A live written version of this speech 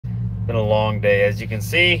Been a long day. As you can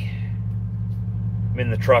see, I'm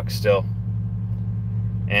in the truck still.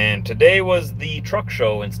 And today was the truck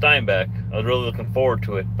show in Steinbach. I was really looking forward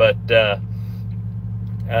to it, but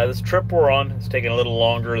this trip we're on is taking a little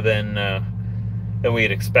longer than we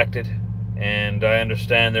had expected. And I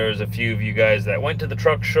understand there was a few of you guys that went to the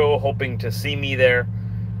truck show hoping to see me there,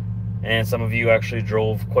 and some of you actually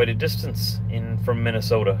drove quite a distance in from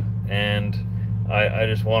Minnesota. And I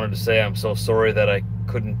just wanted to say I'm so sorry that I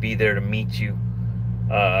couldn't be there to meet you.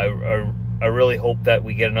 I really hope that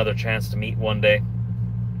we get another chance to meet one day.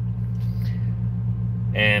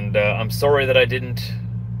 And I'm sorry that I didn't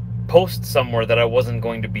post somewhere that I wasn't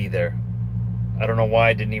going to be there. I don't know why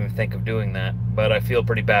I didn't even think of doing that, but I feel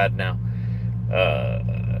pretty bad now.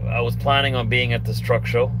 I was planning on being at this truck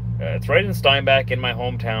show. It's right in Steinbach in my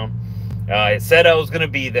hometown. I said I was going to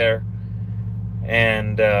be there,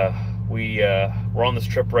 and we're on this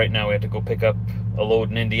trip right now. We have to go pick up a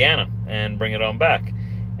load in Indiana and bring it on back.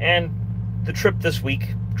 And the trip this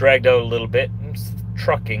week dragged out a little bit. It's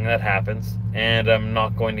trucking, that happens. And I'm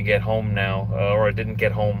not going to get home now, or I didn't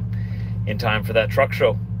get home in time for that truck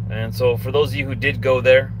show. And so for those of you who did go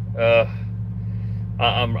there,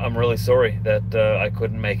 I'm really sorry that I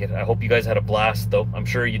couldn't make it. I hope you guys had a blast, though. I'm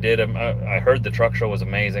sure you did. I heard the truck show was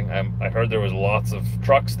amazing. I heard there was lots of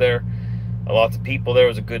trucks there, lots of people there. It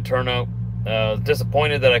was a good turnout. I was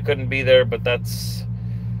disappointed that I couldn't be there, but that's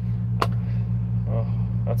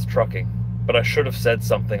trucking. But I should have said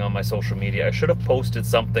something on my social media. I should have posted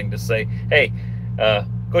something to say, hey,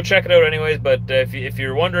 go check it out anyways, but if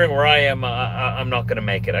you're wondering where I am, I'm not going to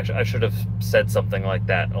make it. I should have said something like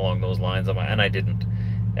that along those lines, and I didn't.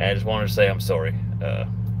 And I just wanted to say I'm sorry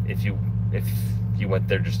if you went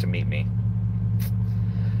there just to meet me.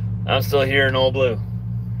 I'm still here in Old Blue.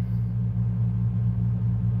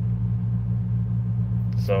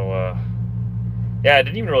 So, yeah, I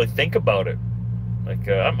didn't even really think about it. Like,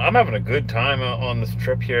 I'm having a good time on this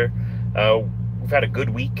trip here. We've had a good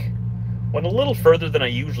week. Went a little further than I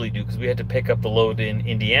usually do because we had to pick up the load in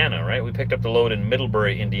Indiana, right? We picked up the load in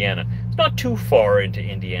Middlebury, Indiana. It's not too far into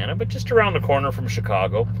Indiana, but just around the corner from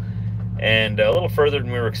Chicago. And a little further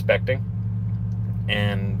than we were expecting.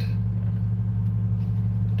 And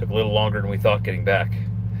it took a little longer than we thought getting back.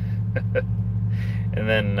 And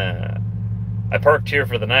then I parked here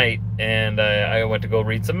for the night, and I went to go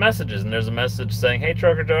read some messages, and there's a message saying, hey,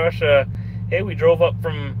 Trucker Josh, hey, we drove up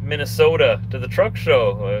from Minnesota to the truck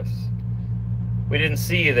show. We didn't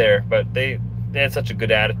see you there, but they had such a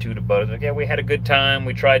good attitude about it. Like, yeah, we had a good time.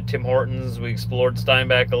 We tried Tim Hortons. We explored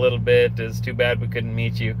Steinbach a little bit. It's too bad we couldn't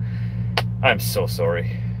meet you. I'm so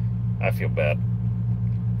sorry. I feel bad.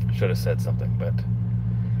 Should have said something, but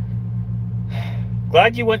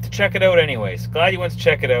glad you went to check it out anyways. Glad you went to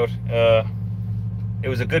check it out. It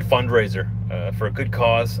was a good fundraiser for a good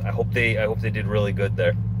cause. I hope they did really good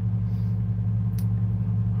there.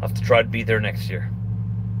 I'll have to try to be there next year.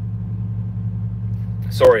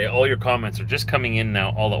 Sorry, all your comments are just coming in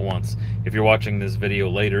now all at once. If you're watching this video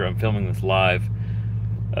later, I'm filming this live.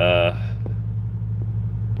 I'm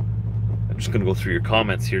just going to go through your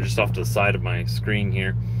comments here, just off to the side of my screen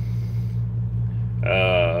here.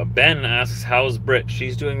 Ben asks, how's Britt?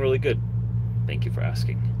 She's doing really good. Thank you for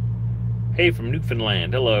asking. Hey, from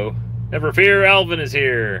Newfoundland. Hello. Never fear, Alvin is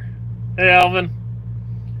here. Hey, Alvin.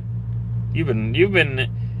 You've been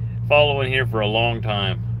following here for a long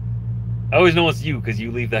time. I always know it's you because you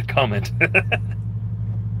leave that comment.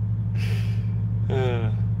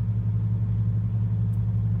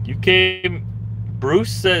 You came...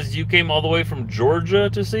 Bruce says you came all the way from Georgia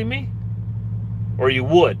to see me? Or you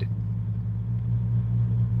would?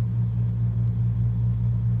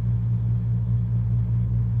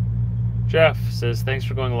 Jeff says, thanks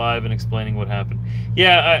for going live and explaining what happened.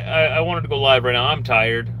 Yeah, I wanted to go live right now. I'm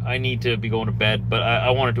tired. I need to be going to bed, but I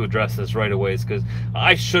wanted to address this right away because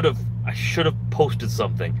I should have posted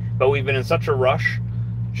something. But we've been in such a rush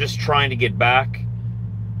just trying to get back.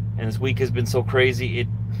 And this week has been so crazy, it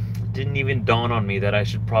didn't even dawn on me that I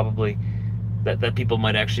should probably... That people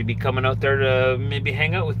might actually be coming out there to maybe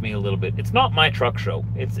hang out with me a little bit. It's not my truck show.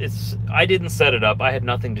 It's I didn't set it up. I had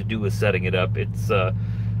nothing to do with setting it up. It's...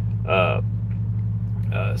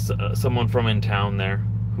 someone from in town there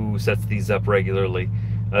who sets these up regularly.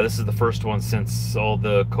 This is the first one since all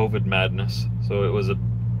the COVID madness, so it was a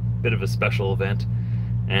bit of a special event,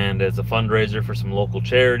 and it's a fundraiser for some local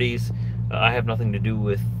charities. I have nothing to do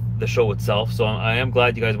with the show itself, so I am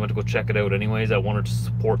glad you guys went to go check it out anyways. I wanted to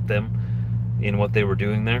support them in what they were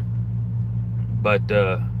doing there, but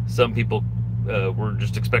some people were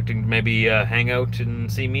just expecting to maybe hang out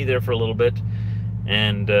and see me there for a little bit.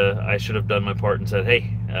 And I should have done my part and said,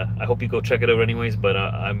 hey, I hope you go check it out anyways, but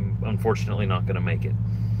I'm unfortunately not going to make it.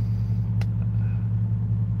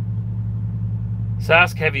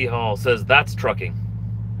 Sask Heavy Haul says that's trucking.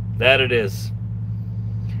 That it is.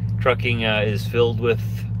 Trucking is filled with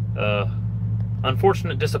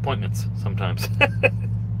unfortunate disappointments sometimes.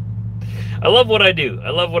 I love what I do. I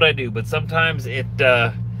love what I do, but sometimes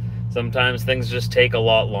sometimes things just take a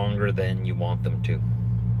lot longer than you want them to.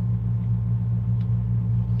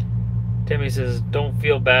 Timmy says, don't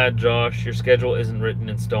feel bad, Josh. Your schedule isn't written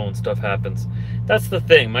in stone. Stuff happens. That's the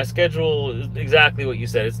thing. My schedule is exactly what you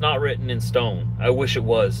said. It's not written in stone. I wish it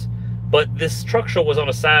was. But this truck show was on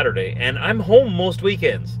a Saturday, and I'm home most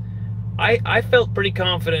weekends. I felt pretty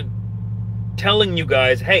confident telling you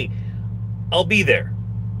guys, hey, I'll be there.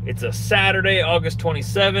 It's a Saturday, August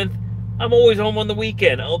 27th. I'm always home on the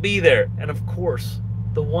weekend. I'll be there. And of course,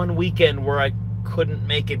 the one weekend where I couldn't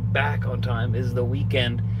make it back on time is the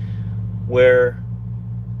weekend where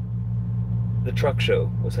the truck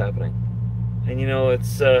show was happening. And you know, it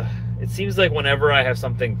seems like whenever I have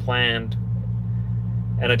something planned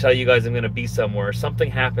and I tell you guys I'm going to be somewhere,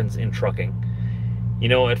 something happens in trucking. You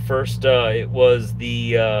know, at first it was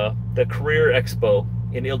the Career Expo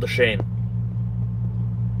in Ile-des-Chênes.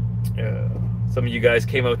 Some of you guys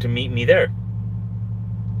came out to meet me there,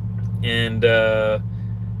 and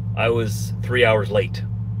I was 3 hours late.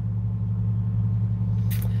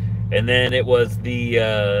 And then it was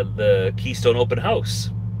the Keystone Open House.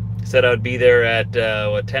 Said I would be there at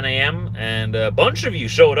 10 a.m. and a bunch of you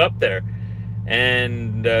showed up there,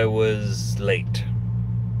 and I was late.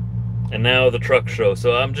 And now the truck show.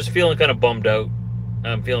 So I'm just feeling kind of bummed out.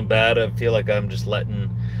 I'm feeling bad. I feel like I'm just letting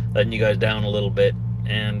you guys down a little bit,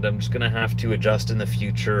 and I'm just gonna have to adjust in the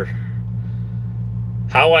future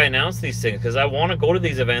how I announce these things, because I want to go to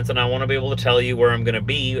these events and I want to be able to tell you where I'm going to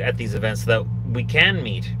be at these events so that we can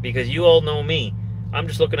meet, because you all know me. I'm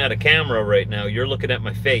just looking at a camera right now. You're looking at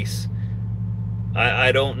my face.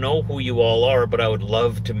 I don't know who you all are, but I would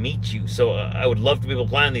love to meet you. So I would love to be able to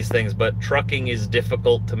plan these things, but trucking is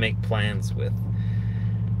difficult to make plans with.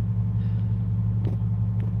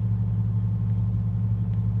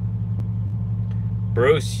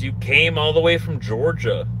 Bruce, you came all the way from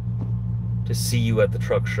Georgia to see you at the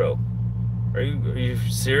truck show. Are you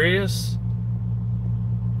serious?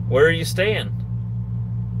 Where are you staying?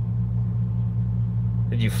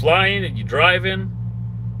 Did you fly in? Did you drive in?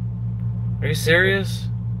 Are you serious?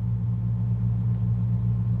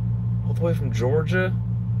 All the way from Georgia?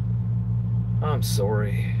 I'm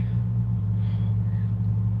sorry.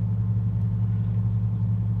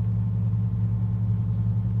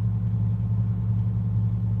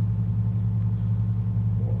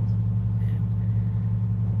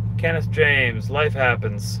 Kenneth James, life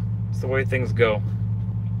happens. It's the way things go.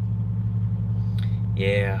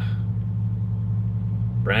 Yeah.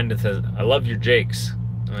 Brandon says, I love your Jakes.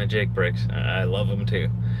 My Jake brakes. I love them too.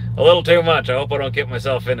 A little too much. I hope I don't get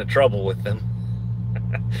myself into trouble with them.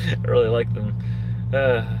 I really like them.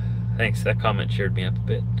 Thanks. That comment cheered me up a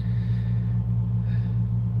bit.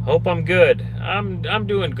 Hope I'm good. I'm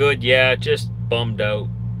doing good, yeah. Just bummed out.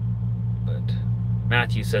 But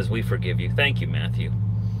Matthew says, we forgive you. Thank you, Matthew.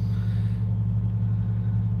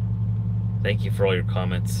 Thank you for all your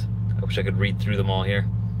comments. I wish I could read through them all here.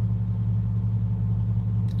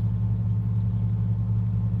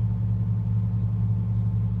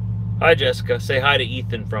 Hi, Jessica. Say hi to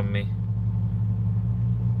Ethan from me.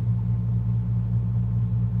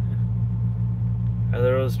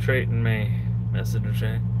 Heather Rose Trayton May. Message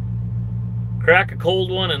Jay. Crack a cold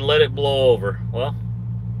one and let it blow over. Well,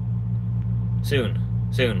 soon.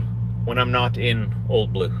 Soon. When I'm not in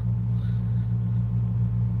Old Blue.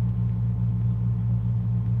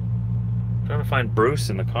 Trying to find Bruce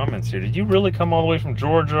in the comments here. Did you really come all the way from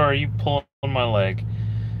Georgia, or are you pulling my leg?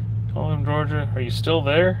 All from Georgia. Are you still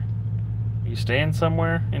there? Are you staying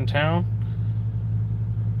somewhere in town?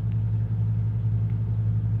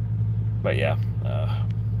 But yeah.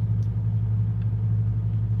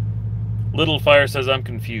 Little Fire says I'm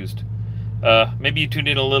confused. Maybe you tuned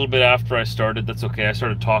in a little bit after I started. That's okay. I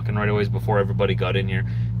started talking right away before everybody got in here.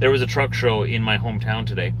 There was a truck show in my hometown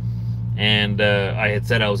today, and I had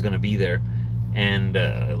said I was going to be there. And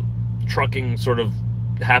trucking sort of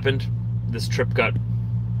happened. This trip got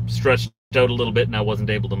stretched out a little bit, and I wasn't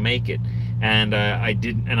able to make it. And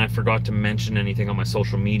I forgot to mention anything on my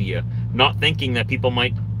social media, not thinking that people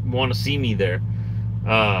might want to see me there.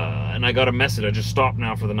 And I got a message. I just stopped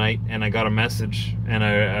now for the night, and I got a message, and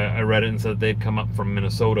I read it and said they'd come up from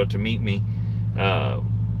Minnesota to meet me,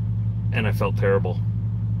 and I felt terrible.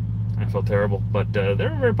 I felt terrible. But they were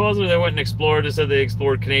very positive. They went and explored. They said they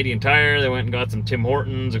explored Canadian Tire. They went and got some Tim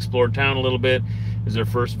Hortons, explored town a little bit. It was their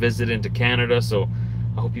first visit into Canada, so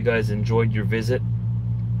I hope you guys enjoyed your visit.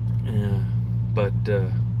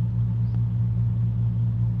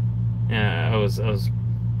 Yeah, I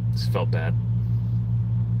just felt bad.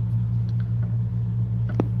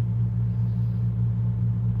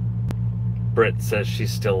 Britt says she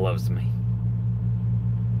still loves me.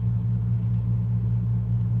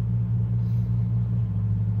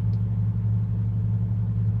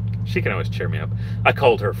 She can always cheer me up. I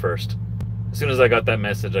called her first. As soon as I got that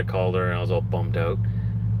message, I called her and I was all bummed out.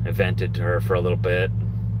 I vented to her for a little bit.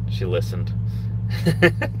 She listened.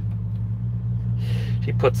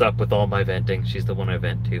 She puts up with all my venting. She's the one I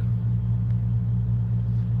vent to.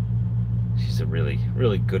 She's a really,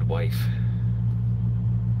 really good wife.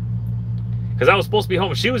 Because I was supposed to be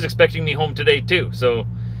home. She was expecting me home today too. So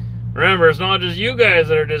remember, it's not just you guys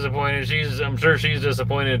that are disappointed. I'm sure she's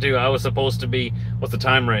disappointed too. I was supposed to be, what's the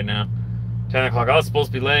time right now? 10 o'clock. I was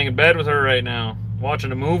supposed to be laying in bed with her right now,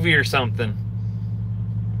 watching a movie or something.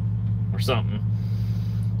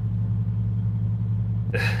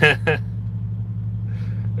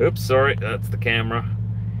 Oops, sorry. That's the camera.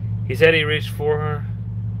 He said he reached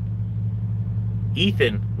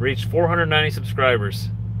Ethan reached 490 subscribers.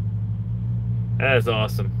 That is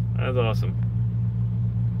awesome. That's awesome.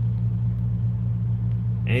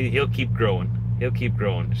 And he'll keep growing. He'll keep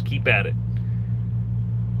growing. Just keep at it.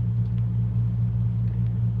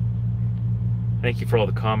 Thank you for all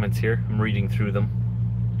the comments here. I'm reading through them.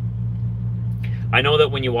 I know that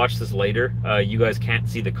when you watch this later, you guys can't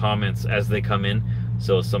see the comments as they come in,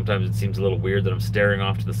 so sometimes it seems a little weird that I'm staring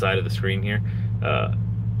off to the side of the screen here.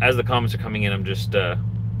 As the comments are coming in, I'm just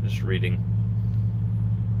reading.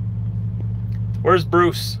 Where's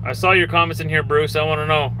Bruce? I saw your comments in here, Bruce. I want to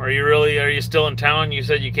know, are you still in town? You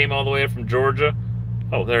said you came all the way up from Georgia.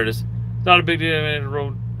 Oh, there it is. It's not a big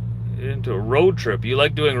deal into a road trip. You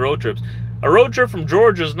like doing road trips. A road trip from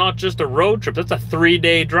Georgia is not just a road trip. That's a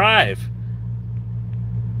 3-day drive.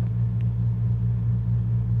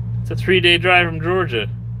 It's a 3-day drive from Georgia.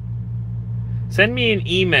 Send me an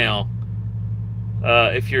email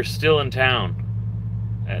if you're still in town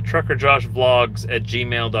at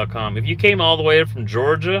truckerjoshvlogs@gmail.com. If you came all the way up from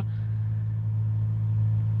Georgia,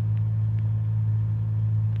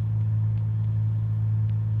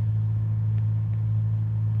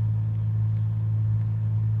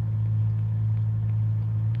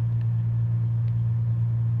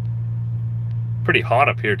 pretty hot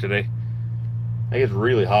up here today. I think it's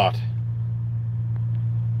really hot.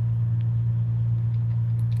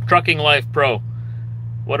 Trucking Life Pro.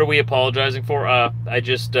 What are we apologizing for? I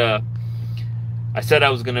said I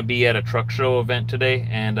was going to be at a truck show event today,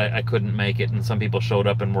 and I couldn't make it, and some people showed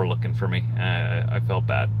up and were looking for me. I felt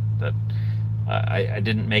bad that I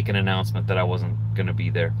didn't make an announcement that I wasn't going to be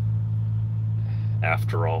there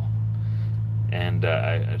after all. And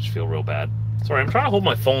I just feel real bad. Sorry, I'm trying to hold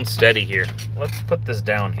my phone steady here. Let's put this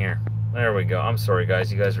down here. There we go. I'm sorry,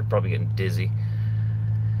 guys. You guys are probably getting dizzy.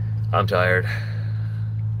 I'm tired.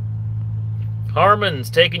 Harmon's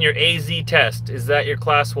taking your AZ test. Is that your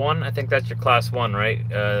class 1? I think that's your class 1, right?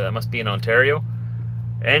 That must be in Ontario.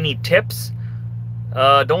 Any tips?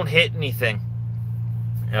 Don't hit anything.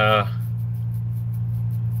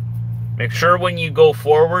 Make sure when you go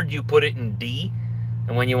forward, you put it in D.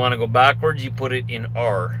 And when you want to go backwards, you put it in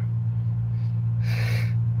R.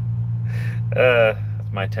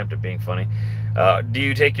 That's my attempt at being funny. Do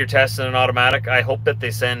you take your tests in an automatic? I hope that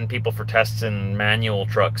they send people for tests in manual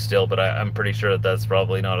trucks still, but I'm pretty sure that that's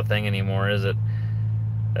probably not a thing anymore, is it?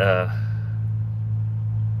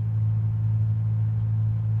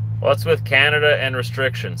 What's with Canada and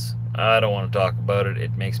restrictions? I don't want to talk about it.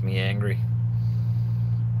 It makes me angry.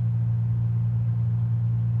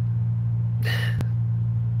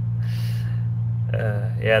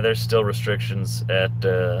 Yeah, there's still restrictions at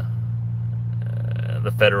the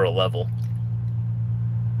federal level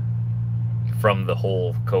from the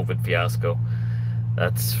whole COVID fiasco.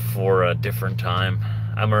 That's for a different time.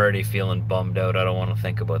 I'm already feeling bummed out. I don't want to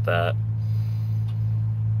think about that.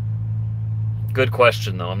 Good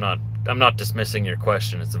question, though. I'm not dismissing your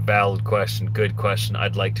question. It's a valid question. Good question.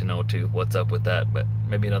 I'd like to know too what's up with that, but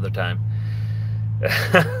maybe another time.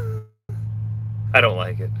 I don't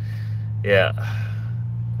like it. Yeah.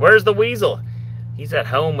 Where's the weasel? He's at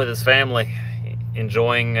home with his family,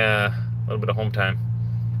 enjoying a little bit of home time.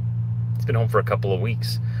 He's been home for a couple of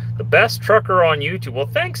weeks. The best trucker on YouTube. Well,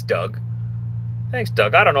 thanks, Doug. Thanks,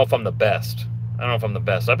 Doug. I don't know if I'm the best. I don't know if I'm the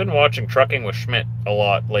best. I've been watching Trucking with Schmidt a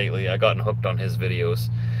lot lately. I gotten hooked on his videos.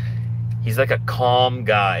 He's like a calm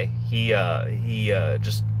guy. He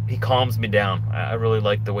just he calms me down. I really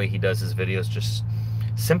like the way he does his videos. Just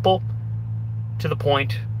simple, to the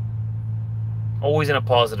point, always in a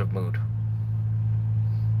positive mood.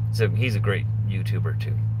 So he's a great YouTuber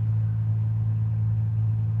too.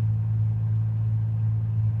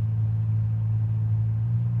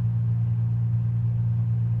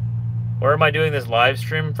 Where am I doing this live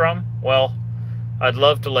stream from? Well, I'd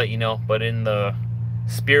love to let you know, but in the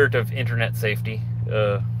spirit of internet safety,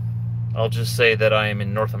 I'll just say that I am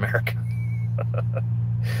in North America.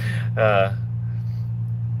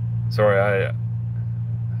 Sorry,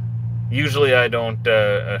 usually I don't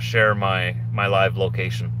share my live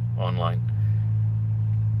location online.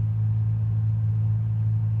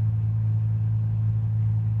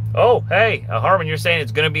 Oh, hey, Harmon, you're saying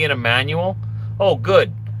it's going to be in a manual? Oh,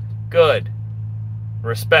 good. Good.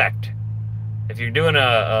 Respect. If you're doing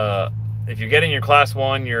if you're getting your Class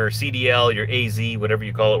 1, your CDL, your AZ, whatever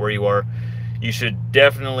you call it where you are, you should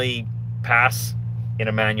definitely pass in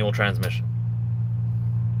a manual transmission.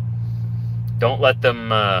 Don't let them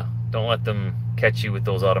catch you with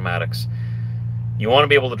those automatics. You want to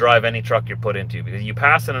be able to drive any truck you're put into, because you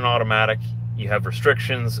pass in an automatic, you have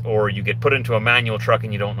restrictions, or you get put into a manual truck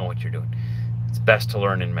and you don't know what you're doing. It's best to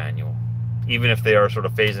learn in manual. Even if they are sort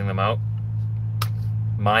of phasing them out,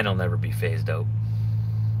 mine will never be phased out.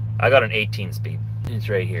 I got an 18 speed. It's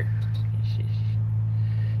right here.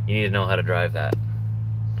 You need to know how to drive that.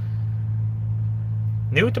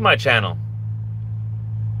 New to my channel.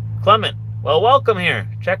 Clement, well, welcome here.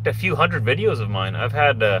 Checked a few hundred videos of mine. I've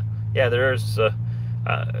had, yeah, there's, I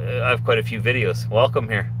have quite a few videos. Welcome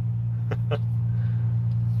here.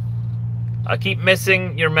 I keep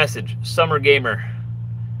missing your message, Summer Gamer.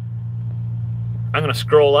 I'm gonna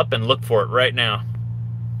scroll up and look for it right now.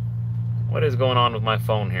 What is going on with my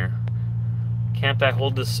phone here? Can't I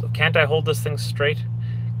hold this thing straight?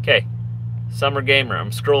 Okay. Summer Gamer.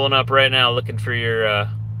 I'm scrolling up right now looking for your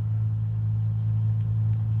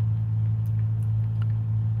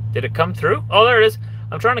Did it come through? Oh, there it is.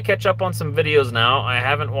 I'm trying to catch up on some videos now. I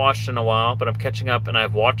haven't watched in a while, but I'm catching up, and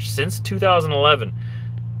I've watched since 2011.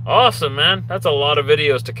 Awesome, man. That's a lot of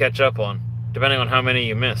videos to catch up on, depending on how many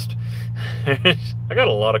you missed. I got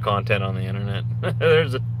a lot of content on the internet.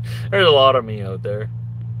 There's a lot of me out there.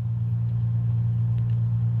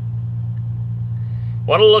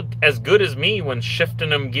 Want to look as good as me when shifting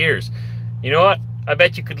them gears? You know what? I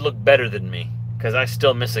bet you could look better than me, because I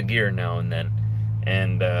still miss a gear now and then,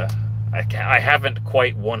 and I haven't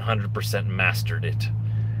quite 100% mastered it.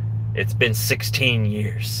 It's been 16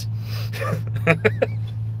 years.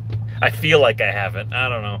 I feel like I haven't. I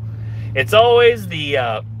don't know. It's always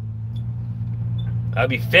the I'll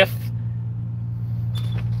be fifth.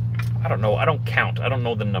 I don't know. I don't count. I don't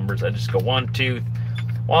know the numbers. I just go 1, 2,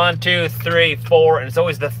 3, 4, and it's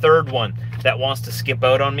always the third one that wants to skip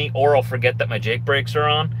out on me, or I'll forget that my Jake brakes are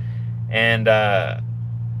on, and I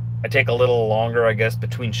take a little longer, I guess,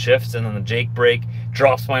 between shifts, and then the Jake brake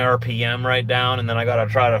drops my RPM right down, and then I gotta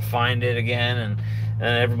try to find it again, and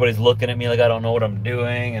everybody's looking at me like I don't know what I'm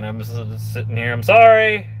doing, and I'm just sitting here, I'm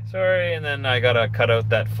sorry, and then I gotta cut out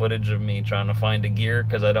that footage of me trying to find a gear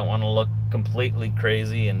because I don't want to look completely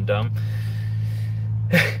crazy and dumb.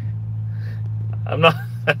 I'm not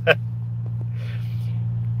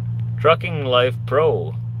Trucking Life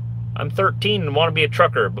Pro. I'm 13 and want to be a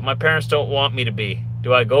trucker, but my parents don't want me to be.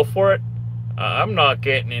 Do I go for it? I'm not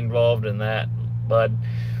getting involved in that, bud.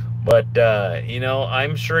 But, you know,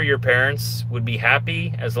 I'm sure your parents would be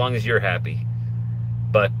happy as long as you're happy.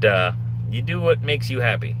 But, you do what makes you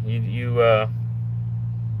happy.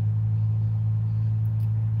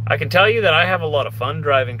 I can tell you that I have a lot of fun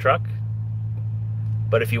driving truck.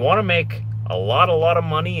 But if you want to make a lot of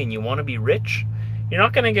money and you want to be rich, you're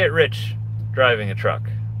not going to get rich driving a truck.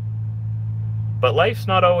 But life's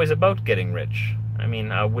not always about getting rich. I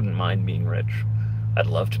mean, I wouldn't mind being rich. I'd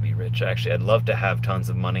love to be rich, actually. I'd love to have tons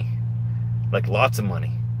of money. Like, lots of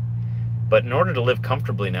money. But in order to live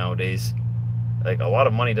comfortably nowadays, like, a lot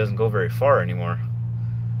of money doesn't go very far anymore.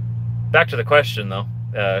 Back to the question, though.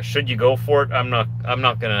 Should you go for it? I'm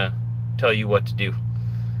not gonna tell you what to do.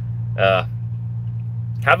 Have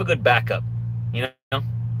a good backup, you know?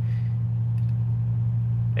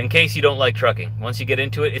 In case you don't like trucking. Once you get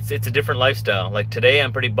into it, it's a different lifestyle. Like today,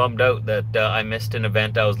 I'm pretty bummed out that I missed an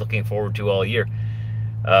event I was looking forward to all year.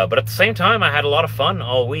 But at the same time, I had a lot of fun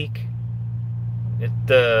all week. I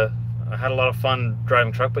had a lot of fun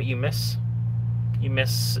driving truck, but you miss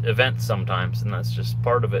events sometimes, and that's just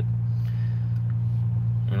part of it.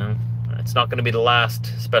 You know, it's not going to be the last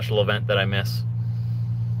special event that I miss.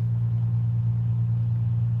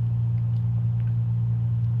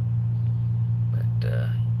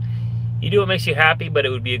 You do what makes you happy, but it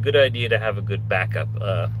would be a good idea to have a good backup.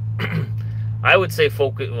 I would say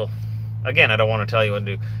focus. Well, again, I don't want to tell you what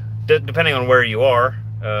to do, depending on where you are,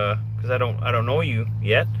 because I don't know you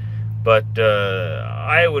yet. But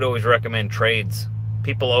I would always recommend trades.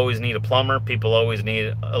 People always need a plumber. People always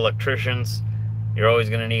need electricians. You're always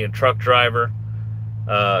going to need a truck driver.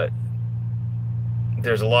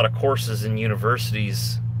 There's a lot of courses in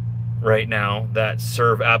universities right now that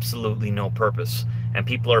serve absolutely no purpose. And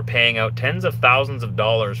people are paying out tens of thousands of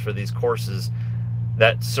dollars for these courses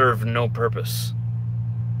that serve no purpose.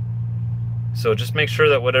 So just make sure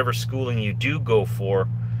that whatever schooling you do go for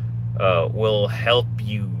will help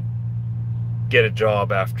you get a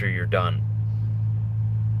job after you're done.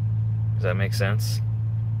 Does that make sense?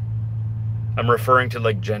 I'm referring to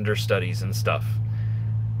like gender studies and stuff.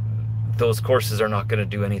 Those courses are not going to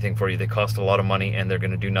do anything for you. They cost a lot of money and they're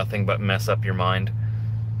going to do nothing but mess up your mind.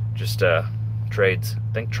 Just trades.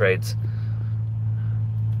 Think trades.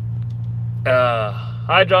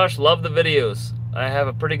 Hi Josh, love the videos. I have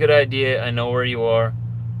a pretty good idea. I know where you are.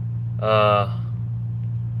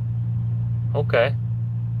 Okay.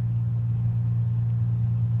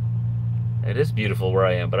 It is beautiful where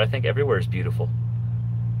I am, but I think everywhere is beautiful.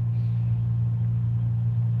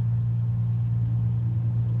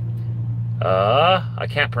 I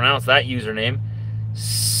can't pronounce that username.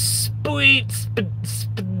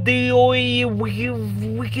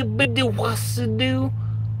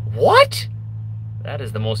 What? That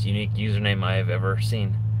is the most unique username I have ever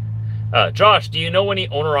seen. Josh, do you know any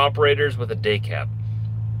owner-operators with a day cab?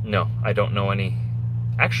 No, I don't know any.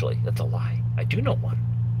 Actually, that's a lie. I do know one.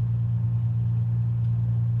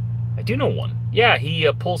 Yeah,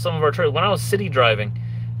 he pulls some of our trailers. When I was city driving,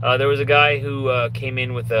 there was a guy who came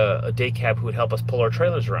in with a day cab who would help us pull our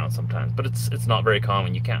trailers around sometimes. But it's not very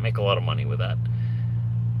common. You can't make a lot of money with that.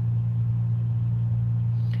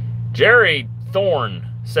 Jerry Thorne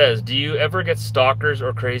says, do you ever get stalkers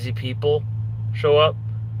or crazy people show up?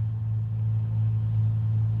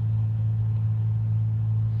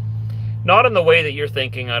 Not in the way that you're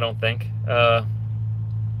thinking, I don't think. I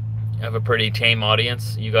have a pretty tame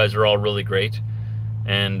audience. You guys are all really great.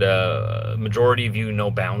 And majority of you know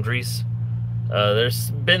boundaries.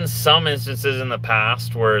 There's been some instances in the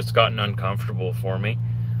past where it's gotten uncomfortable for me.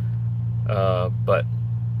 But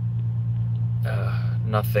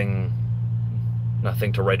nothing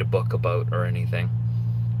to write a book about or anything.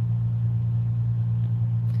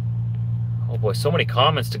 Oh boy, so many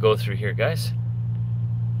comments to go through here, guys.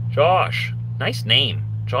 Josh, nice name.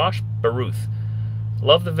 Josh Baruth.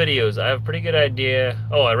 Love the videos. I have a pretty good idea.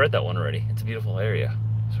 Oh, I read that one already. It's a beautiful area.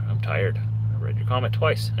 Sorry, I'm tired. I read your comment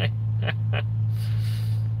twice.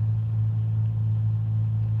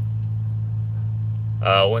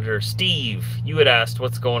 Winter Steve, you had asked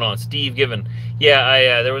what's going on. Steve Given.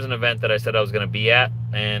 Yeah, there was an event that I said I was going to be at,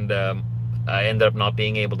 and I ended up not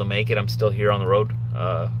being able to make it. I'm still here on the road.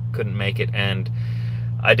 Couldn't make it, and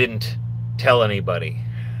I didn't tell anybody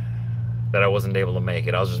that I wasn't able to make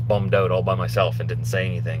it. I was just bummed out all by myself and didn't say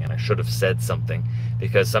anything, and I should have said something,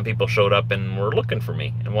 because some people showed up and were looking for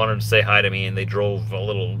me and wanted to say hi to me, and they drove a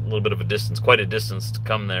little bit of a distance, quite a distance to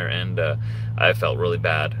come there, and I felt really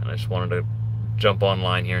bad, and I just wanted to jump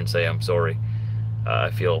online here and say I'm sorry. I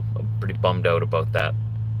feel pretty bummed out about that.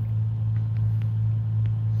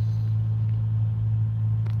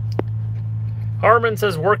 Harmon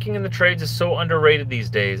says working in the trades is so underrated these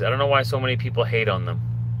days. I don't know why so many people hate on them.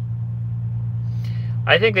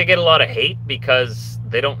 I think they get a lot of hate because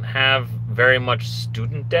they don't have very much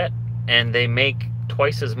student debt, and they make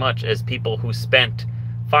twice as much as people who spent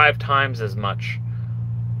 5 times as much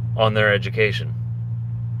on their education.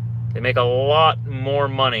 They make a lot more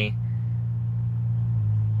money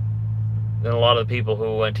than a lot of the people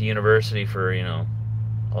who went to university for, you know,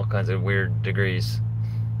 all kinds of weird degrees.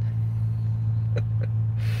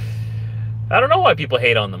 I don't know why people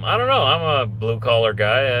hate on them. I don't know. I'm a blue-collar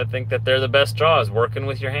guy. I think that they're the best jobs, working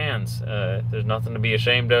with your hands. There's nothing to be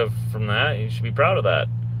ashamed of from that. You should be proud of that.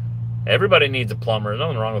 Everybody needs a plumber. There's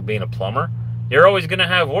nothing wrong with being a plumber. You're always going to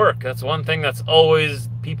have work. That's one thing that's always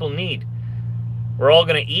people need. We're all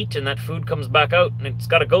going to eat, and that food comes back out, and it's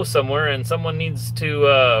got to go somewhere, and someone needs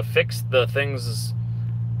to fix the things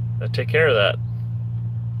that take care of that.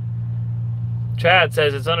 Chad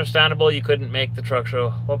says, it's understandable you couldn't make the truck show.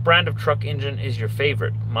 What brand of truck engine is your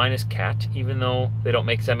favorite? Mine is Cat, even though they don't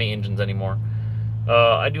make semi-engines anymore.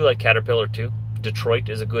 I do like Caterpillar too. Detroit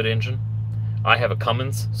is a good engine. I have a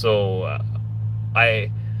Cummins, so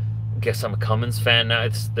I guess I'm a Cummins fan now.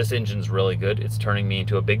 This engine's really good. It's turning me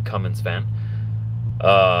into a big Cummins fan.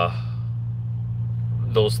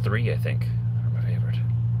 Those 3, I think, are my favorite.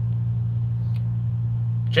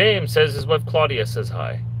 James says his wife Claudia says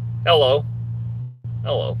hi. Hello.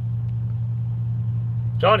 Hello.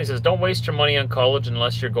 Johnny says, don't waste your money on college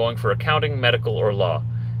unless you're going for accounting, medical, or law.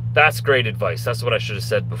 That's great advice. That's what I should have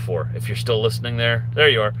said before. If you're still listening there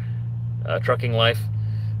you are. Trucking life.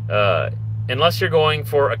 Unless you're going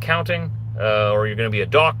for accounting, or you're going to be a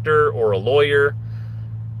doctor or a lawyer,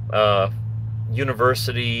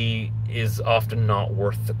 university is often not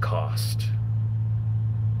worth the cost.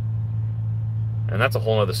 And that's a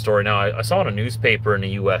whole other story. Now, I saw in a newspaper in the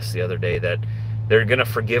U.S. the other day that they're going to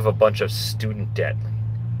forgive a bunch of student debt.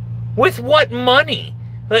 With what money?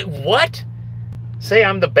 Like, what? Say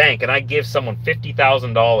I'm the bank and I give someone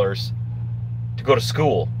 $50,000 to go to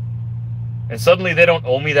school, and suddenly they don't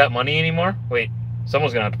owe me that money anymore? Wait,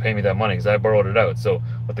 someone's going to have to pay me that money because I borrowed it out. So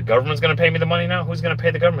what, the government's going to pay me the money now? Who's going to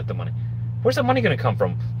pay the government the money? Where's the money going to come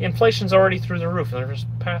from? The inflation's already through the roof, and they're just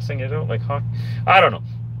passing it out like hot. I don't know.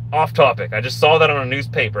 Off topic. I just saw that on a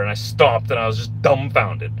newspaper, and I stopped, and I was just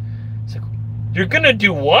dumbfounded. It's like, you're going to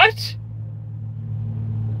do what?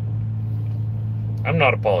 I'm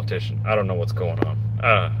not a politician. I don't know what's going on.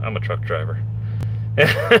 I'm a truck driver.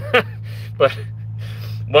 But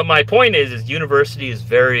what my point is university is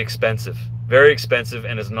very expensive,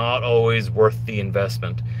 and is not always worth the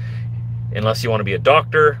investment. Unless you want to be a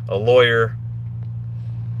doctor, a lawyer,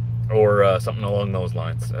 or something along those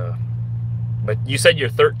lines. But you said you're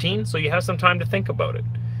 13, so you have some time to think about it.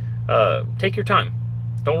 Take your time.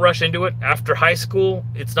 Don't rush into it. After high school,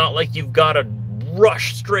 it's not like you've got to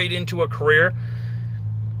rush straight into a career.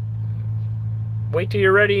 Wait till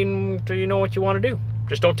you're ready and till you know what you want to do.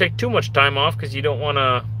 Just don't take too much time off, because you don't want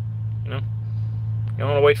to, you don't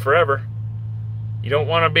want to wait forever. You don't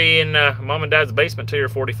want to be in mom and dad's basement till you're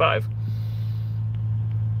 45.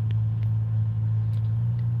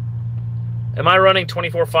 Am I running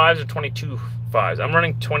 24 5s or 22 5s? I'm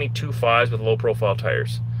running 22 5s with low profile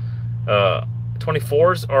tires.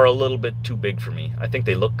 24s are a little bit too big for me. I think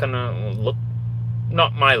they look they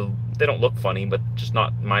don't look funny, but just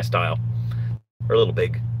not my style. They're a little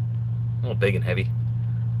big and heavy.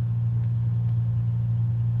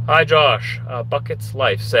 Hi Josh, Bucket's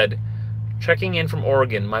Life said, checking in from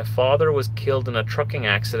Oregon. My father was killed in a trucking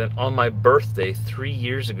accident on my birthday 3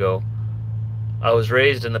 years ago. I was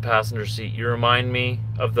raised in the passenger seat. You remind me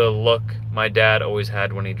of the look my dad always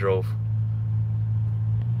had when he drove.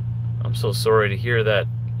 I'm so sorry to hear that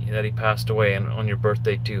he passed away on your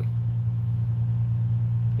birthday too.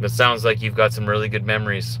 It sounds like you've got some really good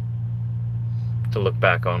memories to look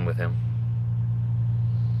back on with him.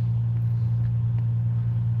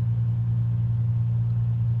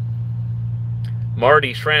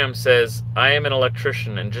 Marty Schramm says, I am an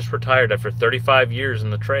electrician and just retired after 35 years in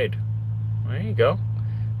the trade. There you go.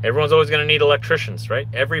 Everyone's always going to need electricians, right?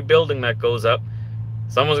 Every building that goes up,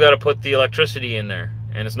 someone's got to put the electricity in there.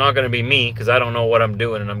 And it's not going to be me, because I don't know what I'm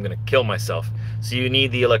doing and I'm going to kill myself. So you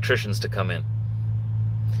need the electricians to come in.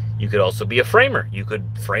 You could also be a framer. You could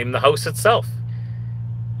frame the house itself.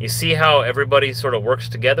 You see how everybody sort of works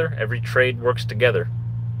together? Every trade works together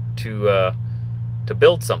to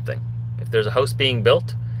build something. If there's a house being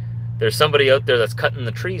built, there's somebody out there that's cutting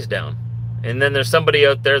the trees down. And then there's somebody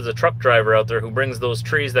out there, there's a truck driver out there who brings those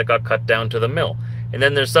trees that got cut down to the mill. And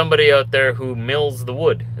then there's somebody out there who mills the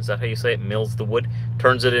wood. Is that how you say it? Mills the wood?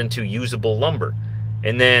 Turns it into usable lumber.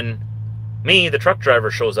 And then me, the truck driver,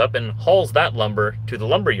 shows up and hauls that lumber to the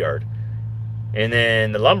lumber yard. And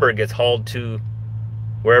then the lumber gets hauled to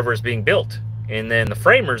wherever it's being built. And then the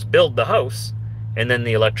framers build the house. And then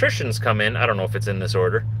the electricians come in. I don't know if it's in this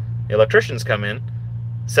order. The electricians come in,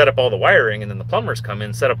 set up all the wiring, and then the plumbers come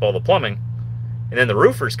in, set up all the plumbing. And then the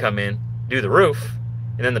roofers come in, do the roof.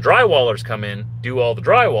 And then the drywallers come in, do all the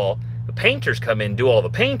drywall. The painters come in, do all the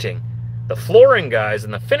painting. The flooring guys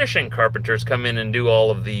and the finishing carpenters come in and do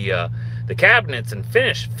all of the cabinets and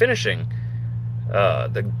finishing.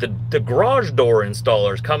 The garage door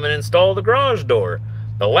installers come and install the garage door.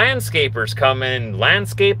 The landscapers come in and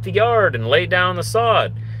landscape the yard and lay down the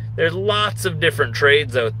sod. There's lots of different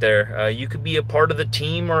trades out there. You could be a part of the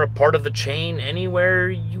team or a part of the chain anywhere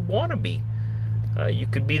you want to be. You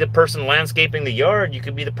could be the person landscaping the yard. You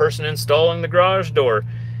could be the person installing the garage door.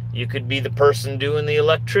 You could be the person doing the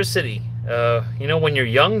electricity. When you're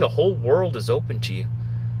young, the whole world is open to you.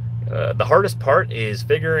 The hardest part is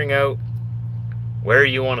figuring out where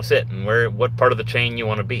you want to sit and what part of the chain you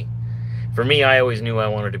want to be. For me, I always knew I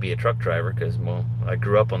wanted to be a truck driver because, well, I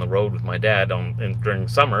grew up on the road with my dad during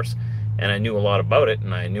summers, and I knew a lot about it,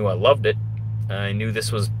 and I knew I loved it. I knew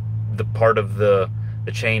this was the part of the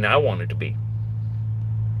chain I wanted to be.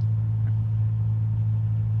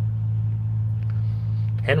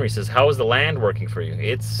 Henry says, how is the land working for you?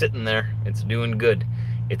 It's sitting there. It's doing good.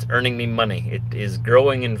 It's earning me money. It is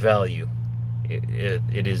growing in value.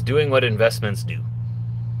 It is doing what investments do.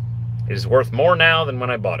 It is worth more now than when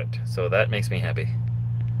I bought it, so that makes me happy.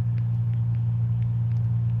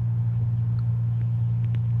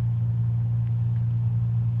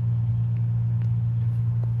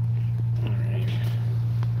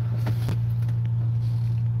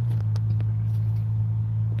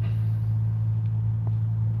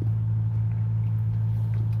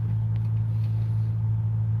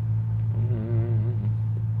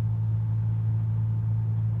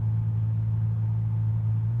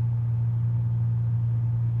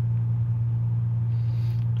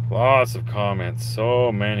 Lots of comments,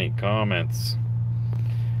 so many comments.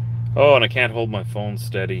 Oh, and I can't hold my phone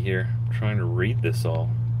steady here. I'm trying to read this all.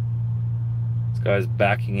 This guy's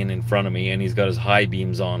backing in front of me, and he's got his high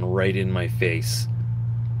beams on right in my face.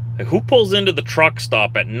 Like, who pulls into the truck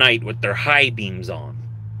stop at night with their high beams on?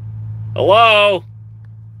 Hello?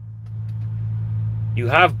 You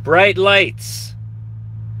have bright lights.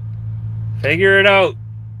 Figure it out.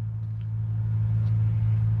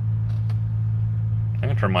 I'm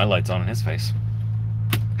gonna turn my lights on in his face.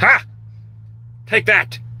 Ha! Take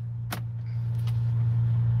that!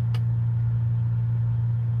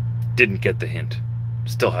 Didn't get the hint.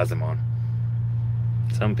 Still has him on.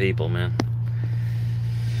 Some people, man.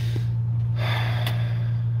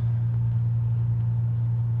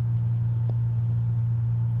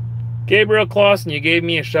 Gabriel Clausen, you gave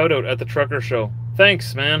me a shout out at the trucker show.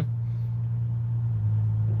 Thanks, man.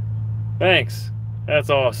 Thanks. That's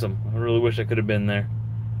awesome. I really wish I could have been there.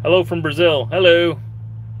 Hello from Brazil. Hello.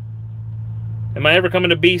 Am I ever coming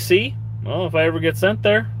to BC? Well, if I ever get sent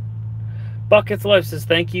there. Buckets Life says,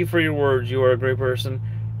 thank you for your words. You are a great person.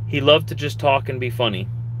 He loved to just talk and be funny.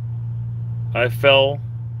 I fell.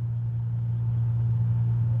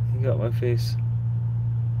 He got my face.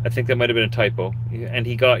 I think that might have been a typo. And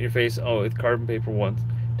he got your face. Oh, with carbon paper once.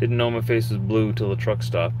 Didn't know my face was blue till the truck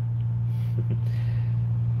stopped.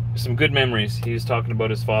 Some good memories. He was talking about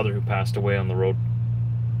his father who passed away on the road.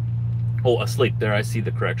 Oh, asleep. There, I see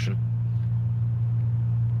the correction.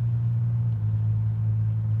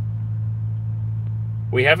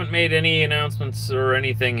 We haven't made any announcements or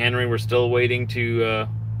anything, Henry. We're still waiting to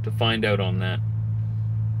find out on that.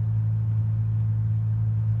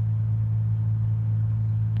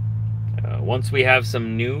 Once we have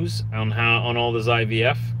some news on all this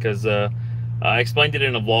IVF, because I explained it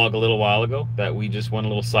in a vlog a little while ago that we just went a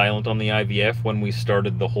little silent on the IVF when we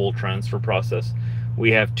started the whole transfer process.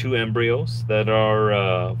 We have 2 embryos that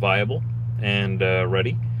are viable and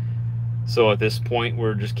ready. So at this point,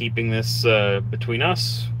 we're just keeping this between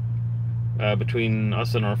us and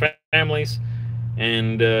our families.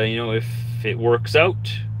 And you know, if it works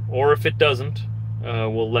out or if it doesn't,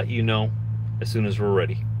 we'll let you know as soon as we're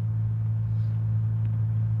ready.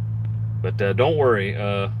 But don't worry.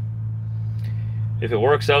 If it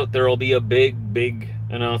works out, there will be a big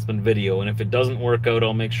announcement video. And if it doesn't work out,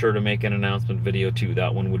 I'll make sure to make an announcement video too.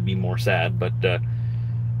 That one would be more sad, but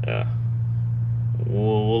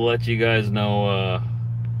we'll let you guys know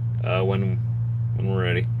when we're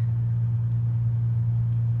ready.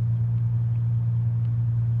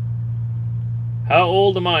 How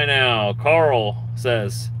old am I now? Carl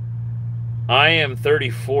says, I am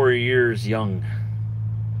 34 years young.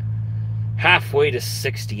 Halfway to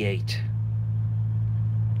 68.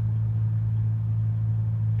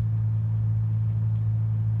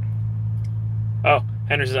 Oh,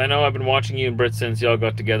 Henry says, I know I've been watching you and Britt since y'all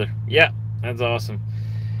got together. Yeah, that's awesome.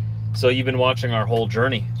 So you've been watching our whole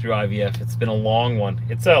journey through IVF. It's been a long one.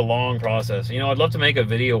 It's a long process. You know, I'd love to make a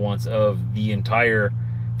video once of the entire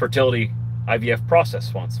fertility IVF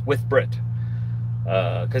process once with Britt.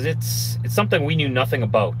 Because it's something we knew nothing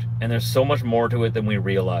about, and there's so much more to it than we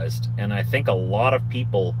realized. And I think a lot of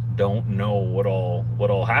people don't know what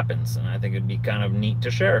all happens, and I think it'd be kind of neat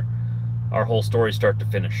to share our whole story start to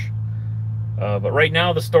finish. But right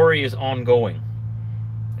now the story is ongoing,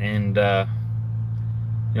 and you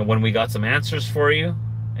know, when we got some answers for you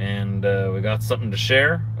and we got something to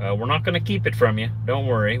share, we're not going to keep it from you. Don't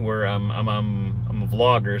worry. I'm a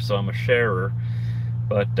vlogger, so I'm a sharer.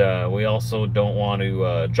 But we also don't want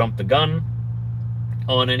to jump the gun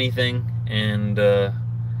on anything, and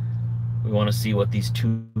we want to see what these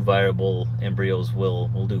 2 viable embryos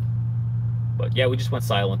will do. But yeah, we just went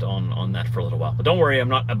silent on that for a little while. But don't worry, I'm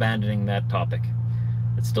not abandoning that topic.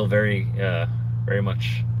 It's still very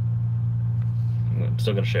much. I'm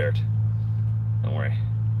still gonna share it. Don't worry.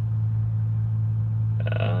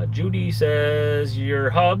 Judy says your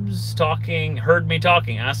hubs heard me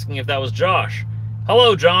talking, asking if that was Josh.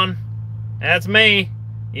 Hello, John. That's me.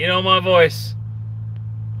 You know my voice.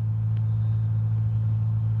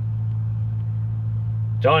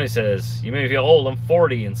 Johnny says, you may feel old. I'm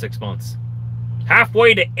 40 in 6 months.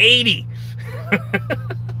 Halfway to 80.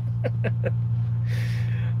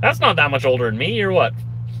 That's not that much older than me. You're what?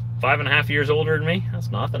 5.5 years older than me?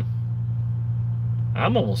 That's nothing.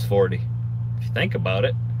 I'm almost 40. If you think about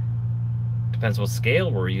it. Depends what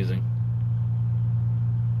scale we're using.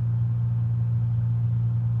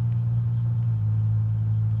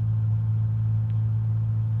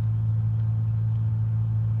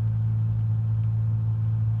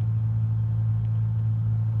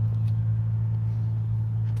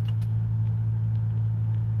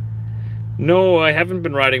 No, I haven't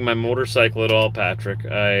been riding my motorcycle at all, Patrick.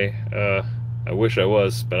 I wish I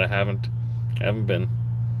was, but I haven't. I haven't been.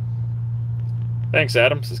 Thanks,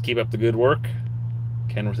 Adam. Says keep up the good work.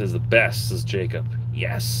 Kenworth is the best, says Jacob.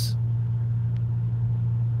 Yes.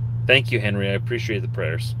 Thank you, Henry. I appreciate the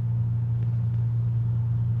prayers.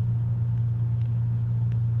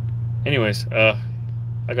 Anyways, I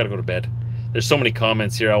gotta go to bed. There's so many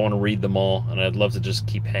comments here. I want to read them all, and I'd love to just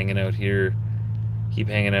keep hanging out here, keep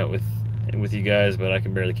hanging out with you guys, but I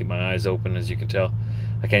can barely keep my eyes open, as you can tell.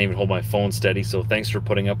 I can't even hold my phone steady, so thanks for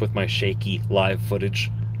putting up with my shaky live footage.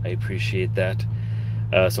 I appreciate that.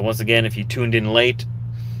 So once again, if you tuned in late,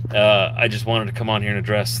 I just wanted to come on here and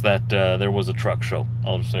address that there was a truck show.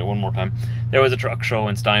 I'll just say it one more time. There was a truck show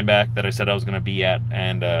in Steinbach that I said I was going to be at,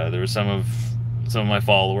 and there were some of my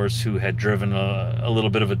followers who had driven a little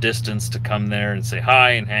bit of a distance to come there and say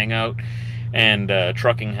hi and hang out. And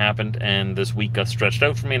trucking happened, and this week got stretched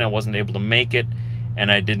out for me, and I wasn't able to make it,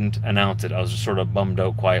 and I didn't announce it. I was just sort of bummed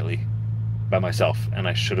out quietly by myself, and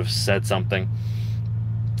I should have said something.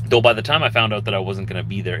 Though by the time I found out that I wasn't going to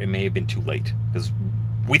be there, it may have been too late, because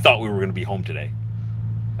we thought we were going to be home today.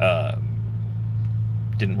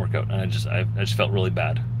 Didn't work out, and I just felt really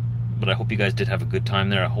bad. But I hope you guys did have a good time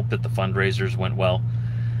there. I hope that the fundraisers went well,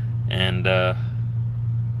 and I'll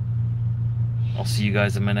see you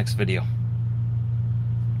guys in my next video.